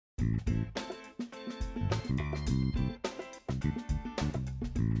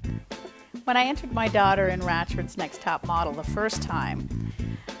When I entered my daughter in Ratchford's Next Top Model the first time,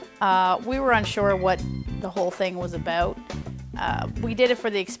 we were unsure what the whole thing was about. We did it for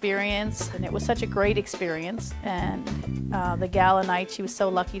the experience, and it was such a great experience. And the gala night, she was so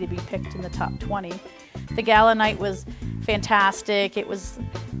lucky to be picked in the top 20. The gala night was fantastic. It was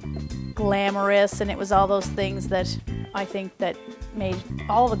glamorous, and it was all those things that I think that made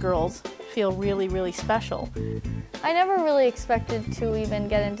all the girls feel really, really special. I never really expected to even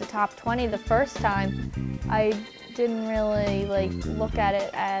get into top 20 the first time. I didn't really look at it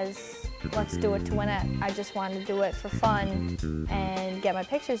as let's do it to win it. I just wanted to do it for fun and get my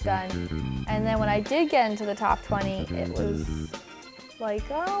pictures done. And then when I did get into the top 20, it was like,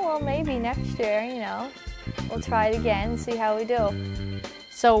 oh, well, maybe next year, you know, we'll try it again and see how we do.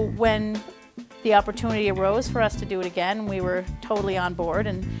 So when the opportunity arose for us to do it again, we were totally on board,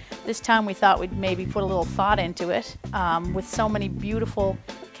 and this time we thought we'd maybe put a little thought into it. With so many beautiful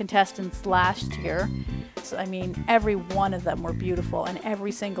contestants last year, I mean, every one of them were beautiful, and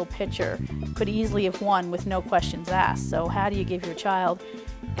every single picture could easily have won with no questions asked. So how do you give your child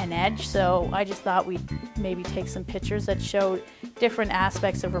an edge? So I just thought we'd maybe take some pictures that showed different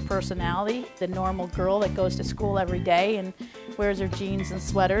aspects of her personality. The normal girl that goes to school every day and wears her jeans and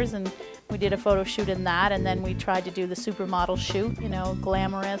sweaters, and we did a photo shoot in that, and then we tried to do the supermodel shoot, you know,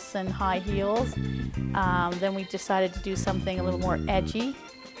 glamorous and high heels. Then we decided to do something a little more edgy,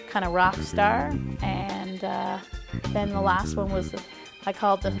 kind of rock star, and then the last one was I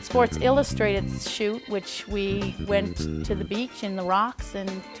called the Sports Illustrated shoot, which we went to the beach in the rocks and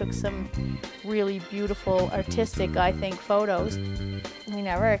took some really beautiful, artistic, I think, photos. We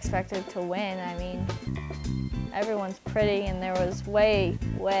never expected to win. I mean, everyone's pretty, and there was way,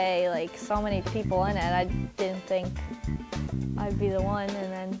 like, so many people in it. I didn't think I'd be the one,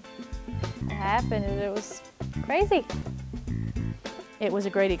 and then it happened, and it was crazy. It was a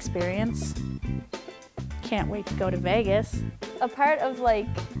great experience. Can't wait to go to Vegas. A part of like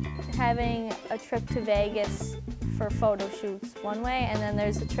having a trip to Vegas for photo shoots one way, and then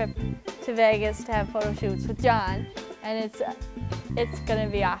there's a trip to Vegas to have photo shoots with John, and it's gonna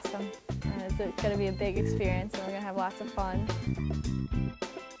be awesome. And it's gonna be a big experience, and we're gonna have lots of fun.